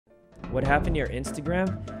What happened to your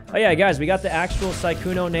Instagram? Oh yeah, guys, we got the actual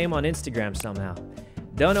Sykkuno name on Instagram somehow.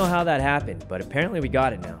 Don't know how that happened, but apparently we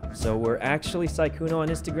got it now. So we're actually Sykkuno on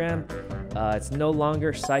Instagram. It's no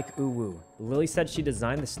longer Syk-Uwu. Lily said she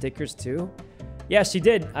designed the stickers too. Yeah, she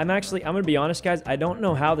did. I'm gonna be honest, guys. I don't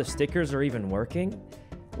know how the stickers are even working.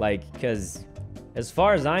 Like, because as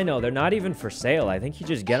far as I know, they're not even for sale. I think you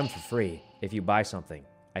just get them for free if you buy something.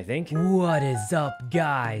 I think. What is up,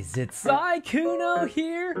 guys? It's Sykkuno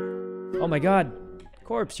here. Oh my god.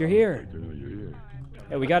 Corpse, you're here.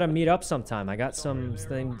 Hey, we gotta meet up sometime. I got something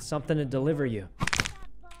to deliver you.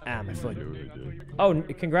 Ah, my foot. Oh,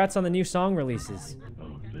 congrats on the new song releases.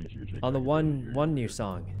 On the one new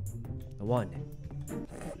song. The one.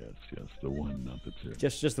 Yes, the one, not the two.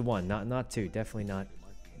 Just the one, not two. Definitely not.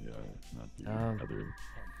 Yeah, not the other.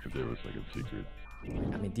 If there was like a secret.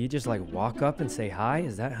 I mean, do you just like walk up and say hi?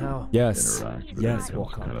 Is that how? Yes. Yes,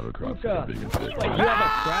 walk up. Kind of across the big and thick. Wait, you have a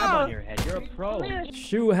crab on your head. You're a pro.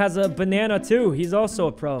 Shu has a banana too. He's also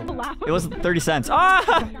a pro. It was 30 cents.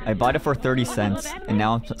 Ah! I bought it for 30 cents, and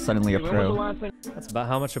now I'm suddenly a pro. That's about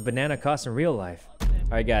how much a banana costs in real life. All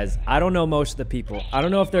right, guys. I don't know most of the people. I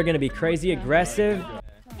don't know if they're gonna be crazy aggressive.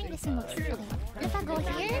 If I go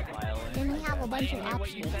here, then we have a bunch of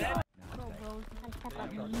options.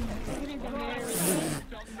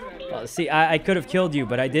 Well, see, I could have killed you,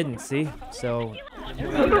 but I didn't, see? So...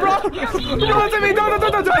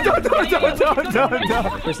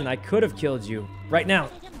 Listen, I could have killed you right now.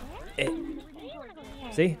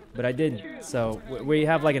 See? But I didn't. So, we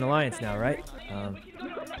have like an alliance now, right?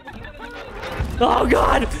 Oh,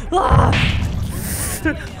 God! Ah!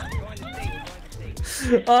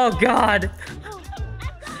 Oh, God!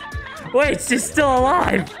 Wait, she's still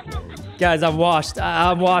alive! Guys, I'm washed.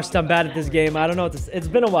 I'm washed. I'm bad at this game. I don't know what this... It's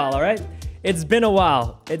been a while, all right? It's been a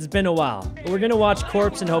while. It's been a while. We're gonna watch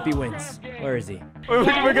Corpse and hope he wins. Where is he? We're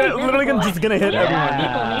literally just gonna hit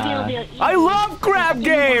everyone. I love crab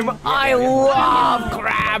game! I love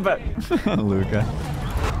crab! Luca.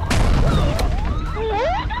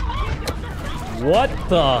 What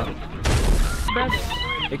the?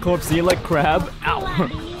 Hey, Corpse, do you like crab? Ow.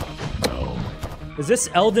 Is this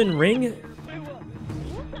Elden Ring?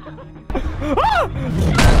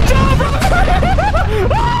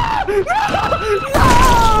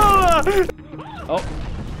 Oh.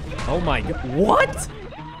 Oh my god. What?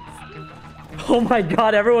 Oh my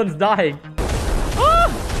god, everyone's dying.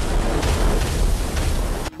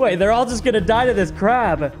 Wait, they're all just gonna die to this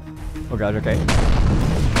crab. Oh god, okay.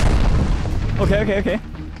 Okay.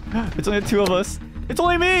 It's only the two of us. It's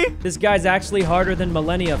only me! This guy's actually harder than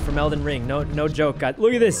Millennia from Elden Ring. No joke, guys.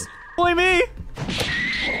 Look at this. Only me!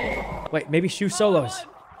 Wait, maybe Shu solos.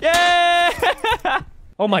 Yeah!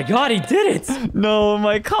 Oh my god, he did it! No,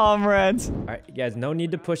 my comrades. Alright, guys, no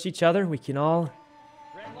need to push each other. We can all...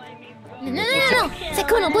 No.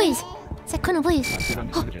 Sykkuno, please. Sykkuno, please.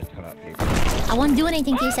 I won't do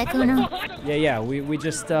anything to you, Sykkuno. Yeah, we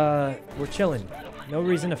just, we're chilling. No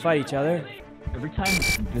reason to fight each other. Every time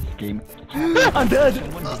this game... I'm dead!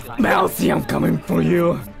 Mousy, I'm coming for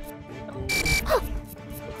you.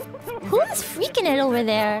 Who's freaking it over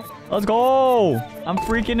there? Let's go! I'm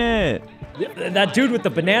freaking it. That dude with the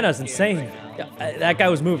banana is insane. That guy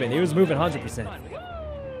was moving. He was moving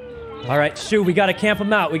 100%. All right, Shu, we gotta camp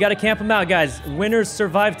him out. We gotta camp him out, guys. Winners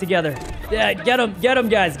survive together. Yeah, get him,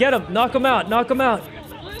 guys, get him. Knock him out.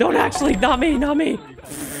 Don't actually, not me.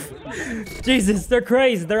 Jesus, they're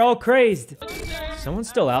crazed. They're all crazed. Someone's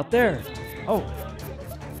still out there. Oh.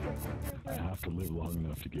 I have to live long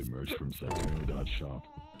enough to get merch from Sykkuno.shop.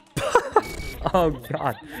 Oh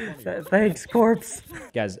god. Thanks, Corpse.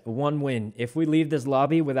 Guys, one win. If we leave this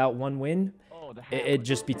lobby without one win, it'd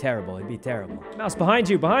just be terrible. It'd be terrible. Mouse, behind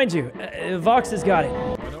you. Vox has got it.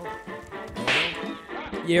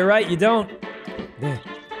 You're right, you don't.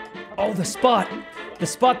 Oh, the spot. The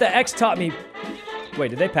spot that X taught me. Wait,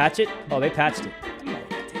 did they patch it? Oh, they patched it.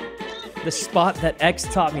 The spot that X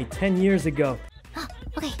taught me 10 years ago.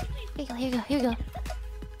 Okay, here you go.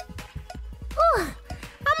 Oh,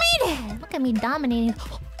 I made it! Look at me dominating.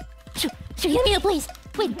 Shu, you need a place.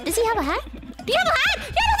 Wait, does he have a hat? Do you have a hat? Yeah,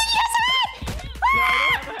 I don't think he has a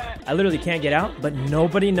hat! I literally can't get out, but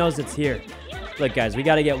nobody knows it's here. Look, guys, we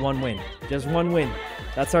gotta get one win. Just one win.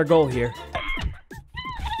 That's our goal here.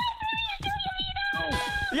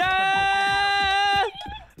 Yeah!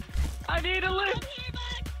 I need a lift.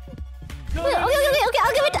 Okay, I'll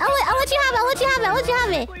give it. I'll let you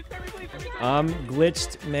have it.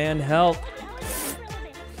 Glitched, man, help.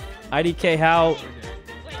 IDK, how?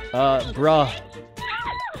 Bruh.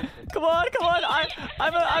 Come on.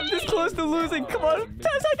 I'm this close to losing. Come on, 10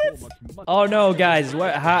 seconds. Oh no, guys.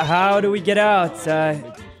 How do we get out?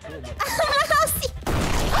 I'll see.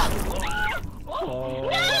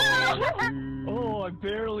 Oh, I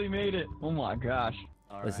barely made it. Oh my gosh.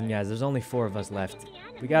 Listen, guys, there's only 4 of us left.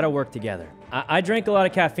 We gotta work together. I drank a lot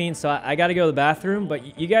of caffeine, so I gotta go to the bathroom,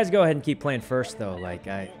 but you guys go ahead and keep playing first, though. Like,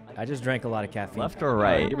 I just drank a lot of caffeine. Left or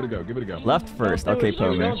right? Give it a go. Give it a go. Left first. Okay,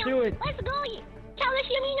 Povi. Let's go.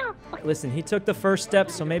 Listen, he took the first step,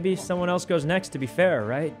 so maybe someone else goes next, to be fair,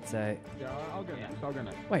 right? Yeah, I'll go next. I'll go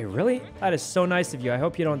next. Wait, really? That is so nice of you. I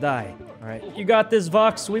hope you don't die. All right. You got this,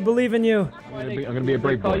 Vox. We believe in you. I'm gonna be a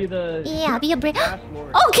brave boy. Yeah, be a brave.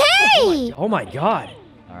 Okay. Oh, my God.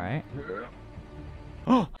 All right.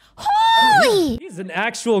 Holy. He's an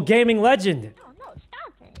actual gaming legend.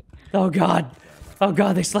 Oh, God. Oh,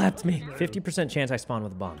 God, they slapped me. 50% chance I spawn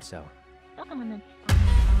with a bomb, so.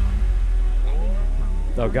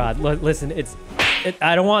 Oh, God. Listen,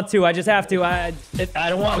 I don't want to. I just have to. I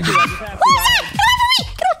don't want to. I just have to.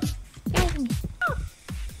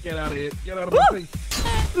 Get out of here. Get out of my face.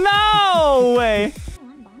 No way.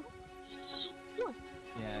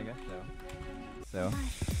 Yeah, I guess so.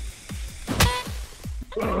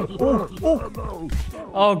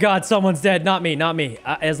 Oh, God, someone's dead. Not me, not me.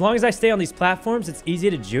 As long as I stay on these platforms, it's easy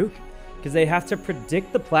to juke, because they have to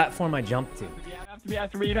predict the platform I jump to. You have to be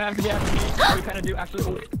after me. You kind of do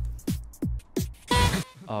actually.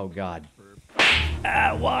 Oh, God.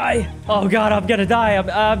 Why? Oh, God, I'm gonna die.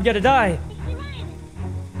 I'm gonna die.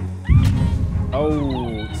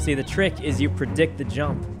 Oh, see, the trick is you predict the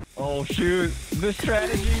jump. Oh shoot! The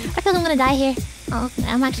strategy. I feel I'm gonna die here. Oh,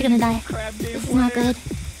 I'm actually gonna die. This is not good.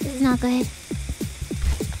 This is not good.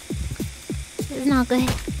 This is not good.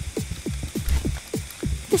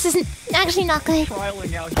 This is actually not good.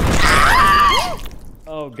 Trialing out.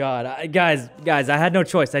 Oh, God. Guys, I had no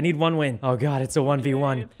choice. I need 1 win. Oh, God, it's a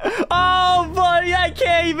 1v1. Oh, buddy, I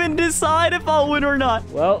can't even decide if I'll win or not.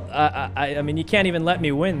 Well, I mean, you can't even let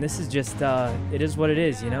me win. This is just, it is what it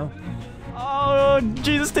is, you know? Oh,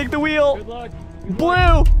 Jesus, take the wheel. Good luck.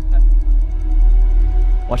 Blue.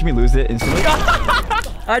 Watch me lose it instantly.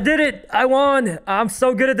 I did it. I won. I'm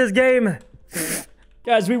so good at this game.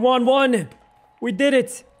 Guys, we won 1. We did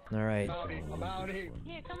it. All right.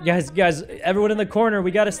 Guys, everyone in the corner,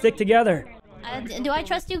 we got to stick together. Do I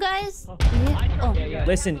trust you guys? Yeah. Oh.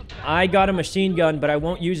 Listen, I got a machine gun, but I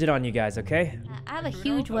won't use it on you guys, okay? I have a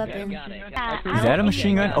huge weapon. Is that a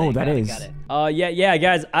machine gun? Oh, that is. Yeah,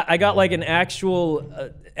 guys, I got like an actual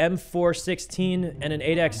M416 and an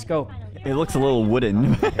 8x scope. It looks a little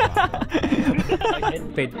wooden.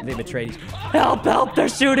 They betrayed. Help, they're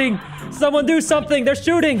shooting. Someone do something, they're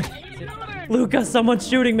shooting. Luca, someone's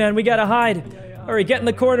shooting, man. We gotta hide. Hurry, get in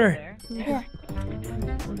the corner. Yeah.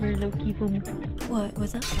 What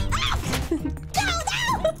was that?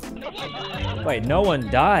 Wait, no one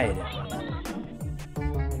died.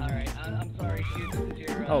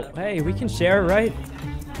 Oh, hey, we can share, right?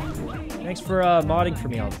 Thanks for modding for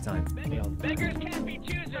me all the time.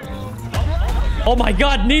 Oh my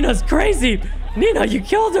God, Nina's crazy. Nina, you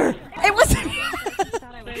killed her. It was.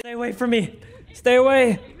 Stay away from me. Stay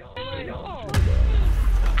away.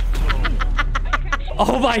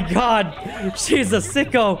 Oh my God, she's a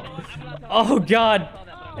sicko. Oh God,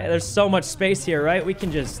 yeah, there's so much space here, right? We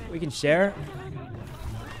can share.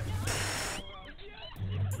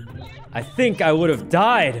 I think I would have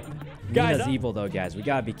died. Nina's evil though, guys. We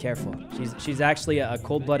gotta be careful. She's actually a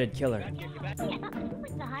cold-blooded killer.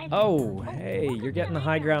 Oh, hey, you're getting the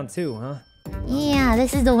high ground too, huh? Yeah,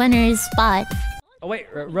 this is the winner's spot. Oh wait,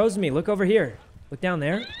 Rosemi, look over here. Look down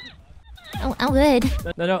there. Oh, I'm good.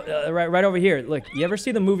 No, right over here. Look, you ever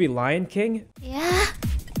see the movie Lion King? Yeah.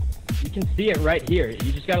 You can see it right here.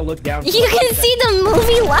 You just gotta look down. You can see the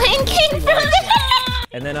movie Lion King from there.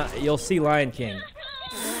 And then you'll see Lion King.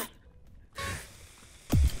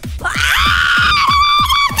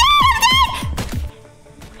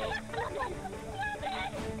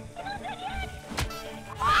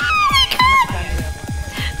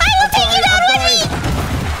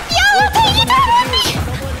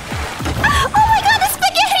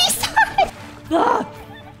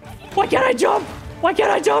 Why can't I jump? Why can't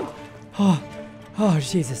I jump? Oh,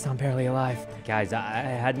 Jesus, I'm barely alive. Guys, I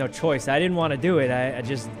had no choice. I didn't want to do it. I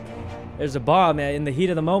just... There's a bomb in the heat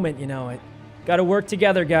of the moment, you know. Gotta work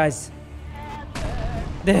together, guys.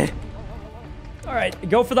 All right,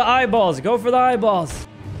 go for the eyeballs. Go for the eyeballs.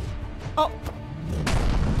 Oh.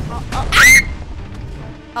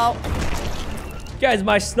 Oh. Guys,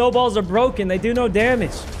 my snowballs are broken. They do no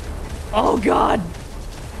damage. Oh, God.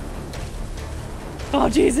 Oh,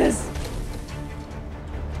 Jesus.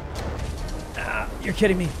 You're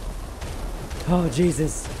kidding me. Oh,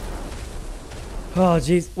 Jesus. Oh,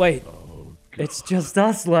 jeez. Wait. It's just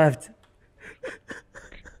us left.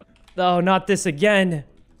 Oh, not this again.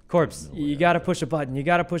 Corpse, you gotta push a button. You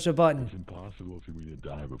gotta push a button. It's impossible for me to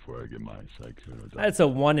die before I get my Sykkuno done. That's a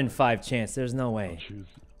 1 in 5 chance. There's no way.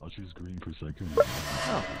 I'll choose green for Sykkuno.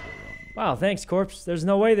 Oh. Wow, thanks, Corpse. There's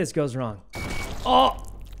no way this goes wrong. Oh!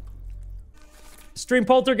 Stream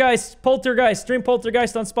Poltergeist. Poltergeist. Stream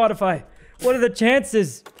Poltergeist on Spotify. What are the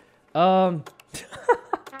chances? Okay.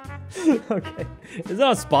 Is it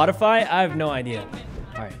on Spotify? I have no idea.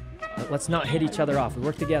 All right. Let's not hit each other off. We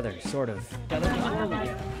work together, sort of.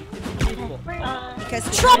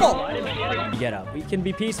 Because trouble! Get up. We can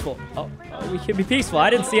be peaceful. Oh, we can be peaceful. I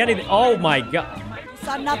didn't see anything. Oh my god.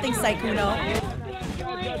 Saw nothing, Sykkuno.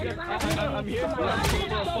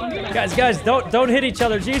 Guys, don't hit each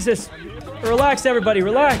other. Jesus. Relax, everybody.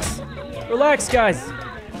 Relax. Relax, guys.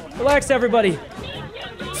 Relax, everybody.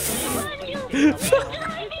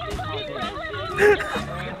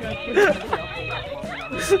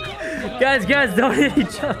 Guys, don't hit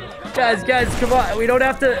each other. Guys, come on. We don't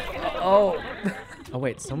have to. Oh,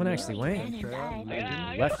 wait. Someone actually went.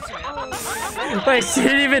 Left. Wait, she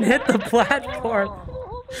didn't even hit the platform.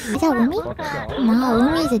 Is that Umi? No,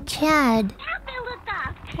 Umi's a Chad.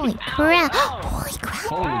 Holy crap. Holy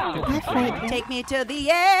crap. Left, right. Take me to the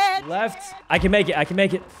end. Left. I can make it.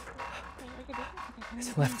 Is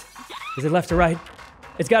it left? Is it left or right?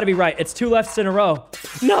 It's got to be right. It's 2 lefts in a row.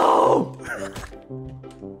 No!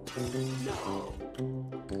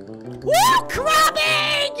 Woo!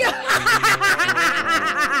 Crabbing!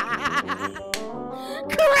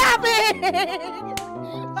 Crabbing!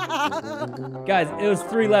 Guys, it was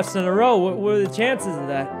 3 lefts in a row. What were the chances of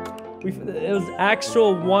that? It was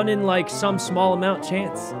actual 1 in like some small amount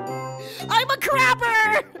chance. I'm a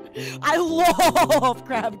crabber! I love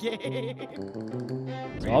crab game.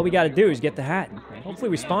 So all we got to do is get the hat. Hopefully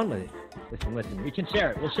we spawn with it. Listen. We can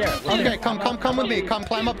share it. We'll share it. Okay, come with me. Come,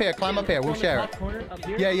 climb up here. We'll share it.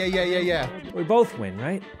 Yeah. We both win,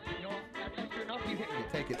 right?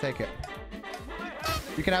 Take it.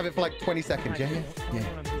 You can have it for like 20 seconds, yeah.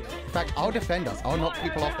 In fact, I'll defend us. I'll knock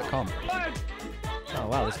people off that come. Oh,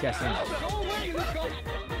 wow, this guy's in.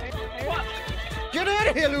 Get out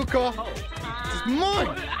of here, Luca! It's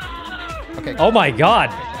mine! Okay. Oh my god.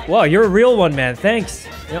 Whoa, you're a real one, man. Thanks.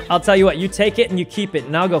 You know, I'll tell you what, you take it and you keep it,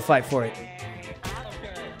 and I'll go fight for it.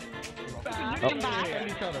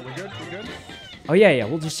 Oh yeah,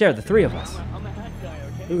 we'll just share, the 3 of us.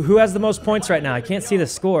 Who has the most points right now? I can't see the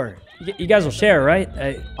score. You guys will share, right?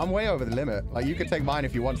 I'm way over the limit. Like, you could take mine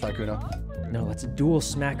if you want, Sykkuno. No, let's dual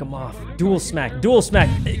smack them off. Dual smack.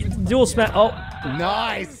 Oh.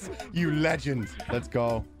 Nice! You legend. Let's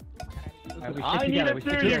go. I need a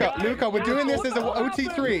 3. Luca, we're doing this as a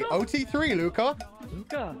OT3. OT3, Luca.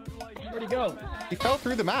 Where'd he go? He fell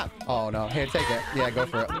through the map. Oh, no. Here, take it. Yeah, go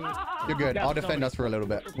for it. You're good. I'll defend us for a little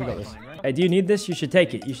bit. We got this. Hey, do you need this? You should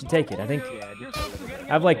take it. I think I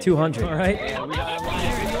have like 200. All right.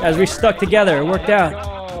 As we stuck together, it worked out.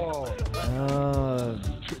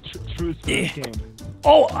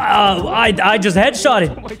 I just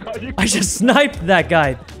headshotted. I just sniped that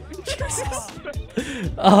guy. Jesus.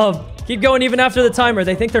 Keep going even after the timer.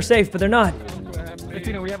 They think they're safe, but they're not.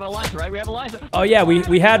 We have Eliza, right? We have Eliza. Oh yeah,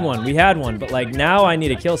 we had one. But like now I need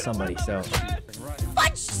to kill somebody. So.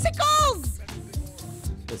 Fudgesicles!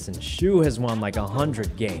 Listen, Shu has won like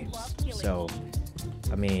 100 games. So,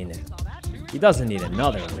 I mean, he doesn't need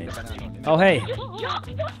another. I mean, oh hey.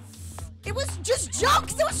 It was just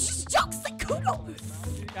jokes. Sykkuno.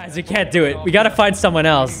 Guys, we can't do it. We gotta find someone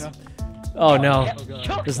else. Oh no.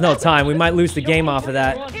 There's no time. We might lose the game off of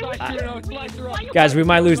that. Guys, we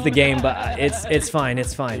might lose the game, but it's fine.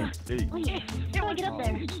 It's fine.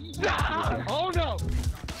 Oh no!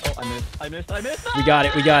 Oh, I missed. We got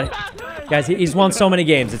it. Guys, he's won so many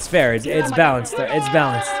games. It's fair. It's balanced. It's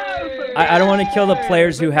balanced. I don't want to kill the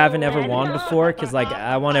players who haven't ever won before, because like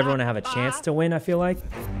I want everyone to have a chance to win, I feel like.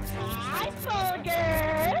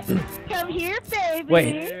 Come here, baby.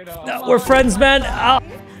 Wait. No, we're friends, man.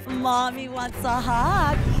 Mommy wants a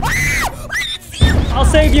hug. I'll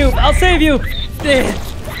save you.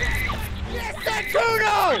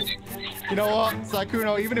 Sykkuno! You know what,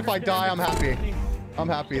 Sykkuno, even if I die, I'm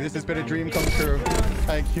happy. This has been a dream come true.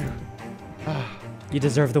 Thank you. You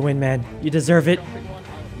deserve the win, man. You deserve it.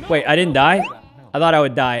 Wait, I didn't die? I thought I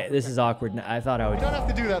would die. This is awkward. I thought I would. You don't have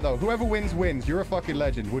to do that, though. Whoever wins, wins. You're a fucking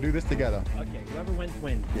legend. We'll do this together. Okay, whoever wins,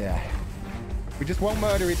 wins. Yeah. We just won't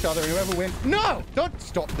murder each other, and whoever wins... No! Don't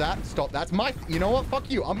stop that. That's my... You know what? Fuck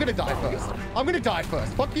you. I'm gonna die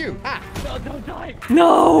first. Fuck you. Ah. No, don't die.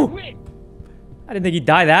 No! I didn't think he'd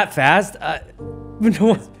die that fast.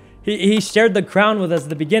 He shared the crown with us at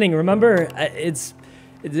the beginning, remember?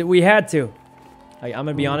 We had to. I'm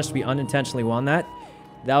gonna be honest, we unintentionally won that.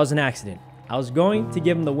 That was an accident. I was going to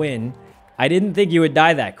give him the win. I didn't think you would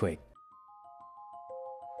die that quick.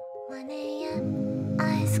 1 a.m.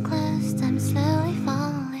 eyes closed, I'm slowly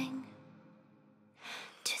falling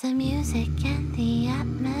to the music and the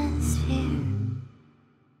atmosphere.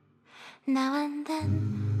 Now and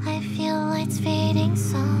then I feel lights fading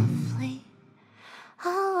softly.